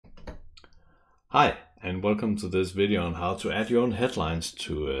Hi, and welcome to this video on how to add your own headlines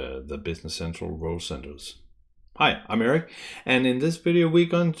to the Business Central role centers. Hi, I'm Eric, and in this video we're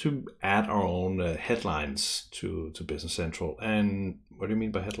going to add our own headlines to Business Central. And what do you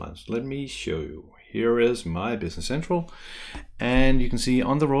mean by headlines? Let me show you. Here is my Business Central, and you can see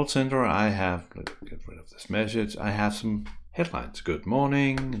on the role center I have, let's get rid of this message, I have some headlines. Good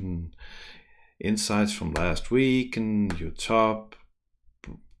morning, and insights from last week, and your top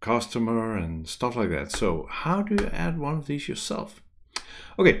customer and stuff like that. So how do you add one of these yourself?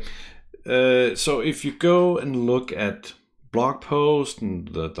 Okay, so if you go and look at blog posts and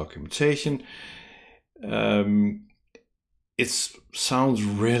the documentation, it sounds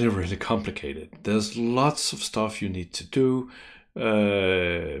really complicated. There's lots of stuff you need to do,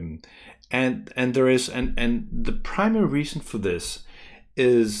 and there is and the primary reason for this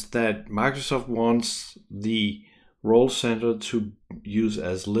is that Microsoft wants the role center to use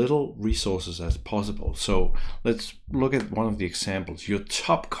as little resources as possible. So let's look at one of the examples. Your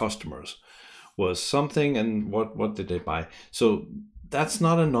top customers was something, and what did they buy? So that's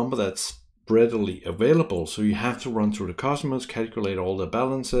not a number that's readily available. So you have to run through the customers, calculate all the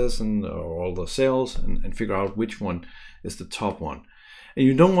balances and all the sales, and figure out which one is the top one. And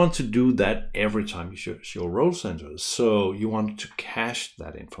you don't want to do that every time you show role centers. So you want to cache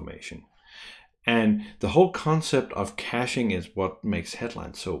that information. And the whole concept of caching is what makes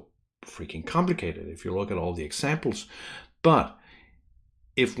headlines so freaking complicated if you look at all the examples. But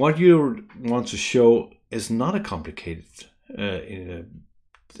if what you want to show is not a complicated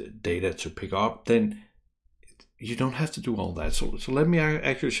data to pick up, then you don't have to do all that. So let me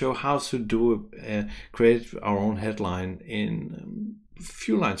actually show how to do create our own headline in a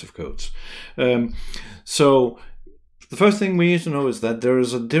few lines of codes. So the first thing we need to know is that there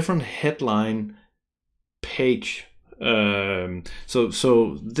is a different headline page.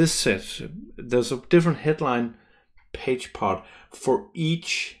 So this set, there's a different headline page part for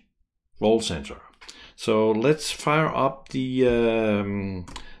each role center. So let's fire up the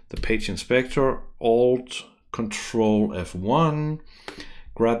page inspector, Alt Control F1,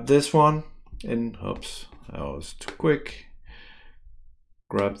 grab this one, and oops, that was too quick.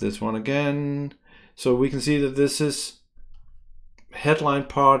 Grab this one again. So we can see that this is headline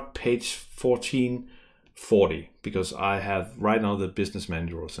part, page 1440, because I have right now the business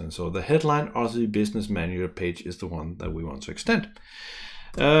manual, and so the headline of the business manual page is the one that we want to extend.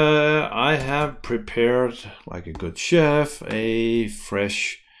 I have prepared, like a good chef, a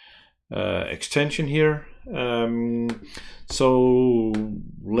fresh extension here. So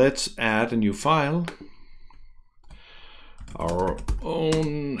let's add a new file, our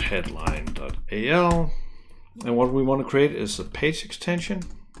own headline.al, and what we want to create is a page extension,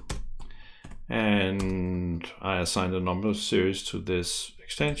 and I assigned a number series to this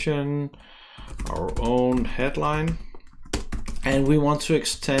extension, our own headline, and we want to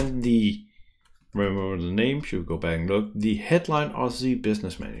extend the, remember the name, should go back and look, the headline RC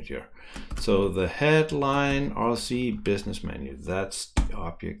business manager. So the headline RC business manager, that's the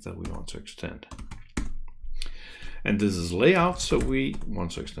object that we want to extend. And this is layout, so we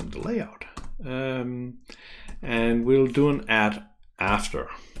want to extend the layout. And we'll do an add after.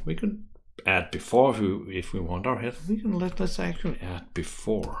 We can add before if we want our head. We can let's actually add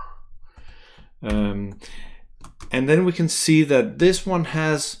before. And then we can see that this one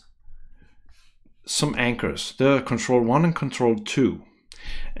has some anchors. There are control 1 and control 2.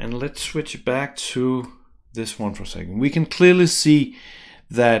 And let's switch back to this one for a second. We can clearly see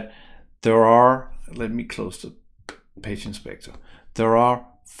that there are, let me close the page inspector. There are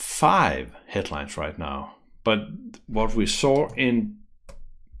 5 headlines right now. But what we saw in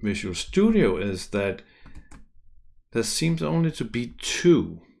Visual Studio is that there seems only to be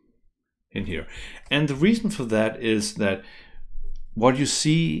 2 in here. And the reason for that is that what you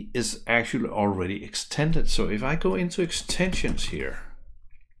see is actually already extended. So if I go into extensions here,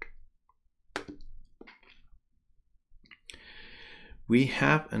 we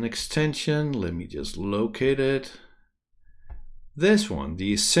have an extension. Let me just locate it. This one,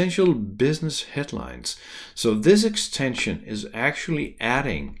 the essential business headlines. So this extension is actually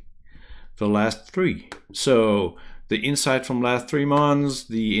adding the last 3. So the insight from last 3 months,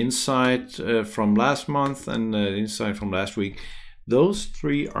 the insight from last month, and the insight from last week. Those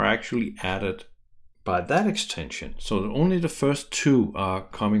 3 are actually added by that extension. So only the first 2 are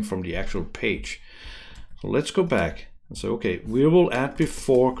coming from the actual page. So let's go back and say, okay, we will add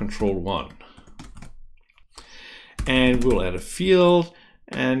before control 1. And we'll add a field.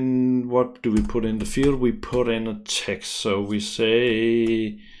 And what do we put in the field? We put in a text. So we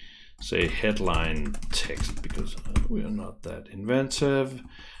say headline text, because we are not that inventive.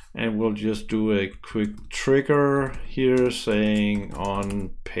 and we'll just do a quick trigger here saying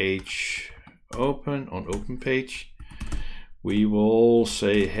on page open, on open page, we will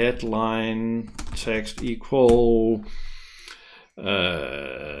say headline text equal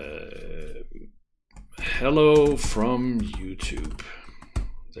hello from YouTube.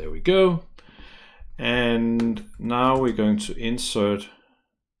 There we go. And now we're going to insert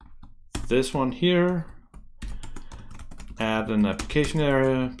this one here, add an application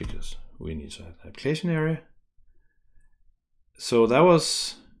area because we need to add an application area. So that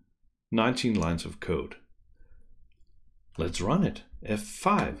was 19 lines of code. Let's run it.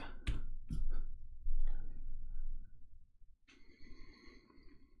 F5.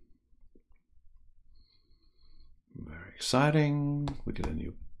 Very exciting. We get a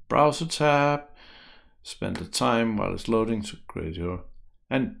new browser tab. Spend the time while it's loading to create your,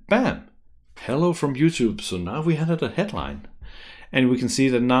 and bam, hello from YouTube. So now we added a headline, and we can see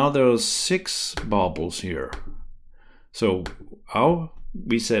that now there are 6 bubbles here. So how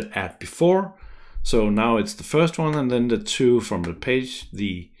we said add before, so now it's the first one, and then the 2 from the page,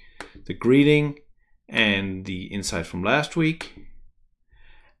 the greeting and the insight from last week,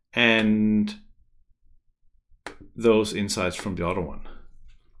 and those insights from the other one.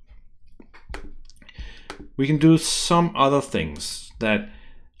 We can do some other things that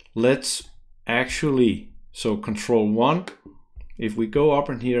let's actually, so control 1, if we go up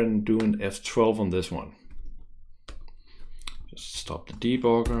in here and do an F12 on this one, just stop the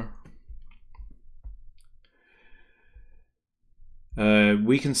debugger.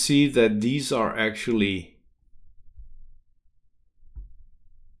 We can see that these are actually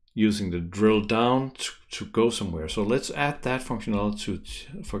using the drill down to go somewhere. So let's add that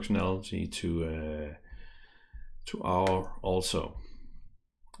functionality to our also.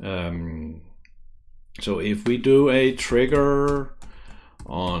 So if we do a trigger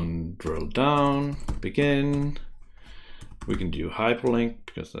on drill down, begin, we can do hyperlink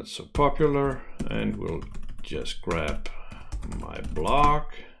because that's so popular, and we'll just grab my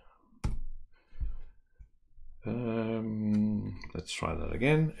block. Let's try that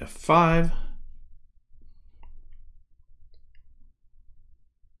again, F5.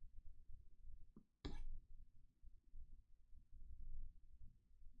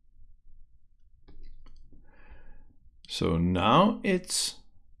 So now it's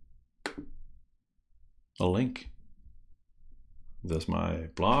a link. There's my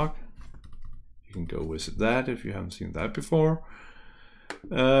blog. You can go visit that if you haven't seen that before.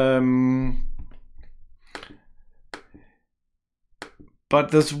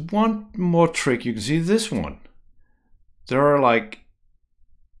 But there's one more trick. You can see this one. There are like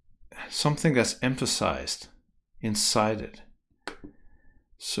something that's emphasized inside it.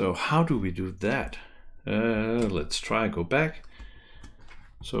 So how do we do that? Let's try go back.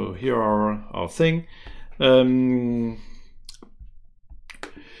 So here are our thing. The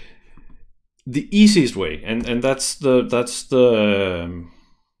easiest way, and that's the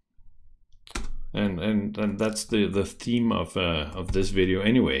theme of this video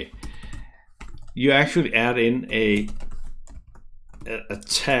anyway. You actually add in a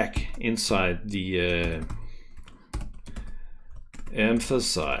tag inside the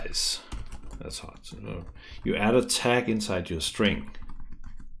emphasize. That's hot. So you add a tag inside your string.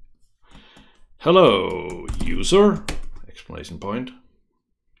 Hello, user! Exclamation point.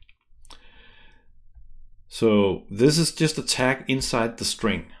 So this is just a tag inside the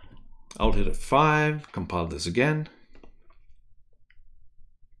string. I'll hit F5, compile this again.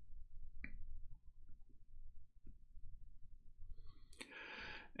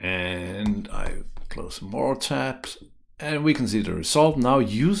 And I close more tabs, and we can see the result. Now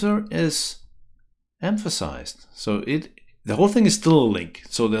user is emphasized. So the whole thing is still a link.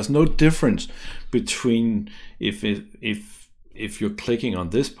 So there's no difference between if you're clicking on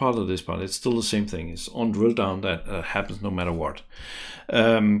this part or this part. It's still the same thing. It's on drill down that happens no matter what.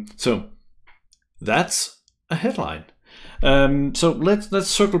 So that's a headline. So let's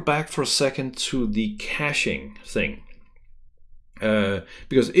circle back for a second to the caching thing.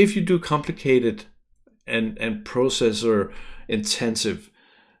 Because if you do complicated and processor intensive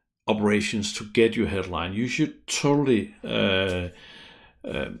operations to get your headline, you should totally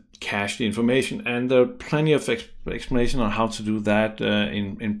cache the information, and there are plenty of explanation on how to do that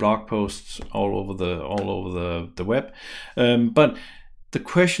in blog posts all over the web. But the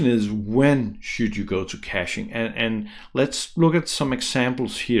question is, when should you go to caching? And let's look at some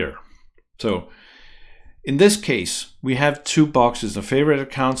examples here. So in this case, we have 2 boxes, a favorite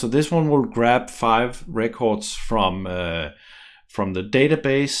account. So this one will grab 5 records from the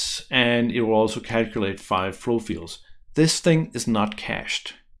database, and it will also calculate 5 flow fields. This thing is not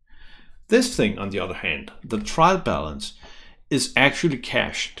cached. This thing, on the other hand, the trial balance, is actually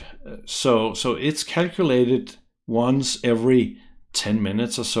cached. So it's calculated once every 10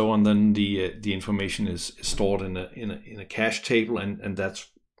 minutes or so, and then the information is stored in a cache table, and that's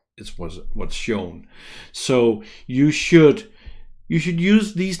what's shown. So you should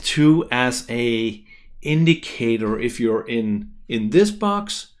use these two as a indicator. If you're in this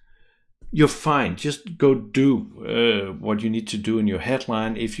box, you're fine. Just go do what you need to do in your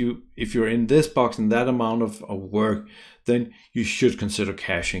headline. If you're in this box and that amount of work, then you should consider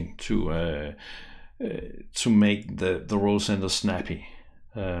caching to make the role center snappy.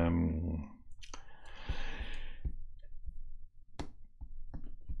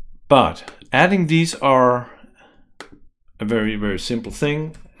 But adding these are a very, very simple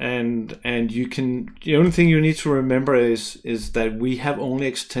thing. And you can, the only thing you need to remember is that we have only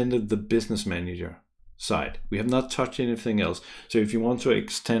extended the business manager side. We have not touched anything else. So if you want to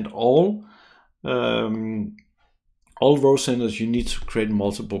extend all row centers, you need to create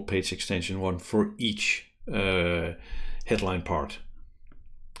multiple page extension, one for each headline part.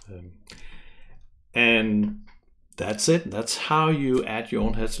 And that's it. That's how you add your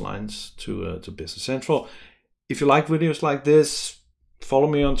own headlines to Business Central. If you like videos like this, follow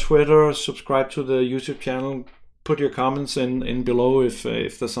me on Twitter, subscribe to the YouTube channel, put your comments in below if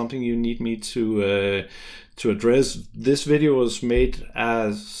there's something you need me to address. This video was made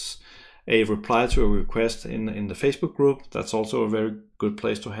as a reply to a request in the Facebook group. That's also a very good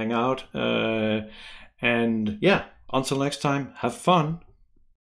place to hang out. And yeah, until next time, have fun.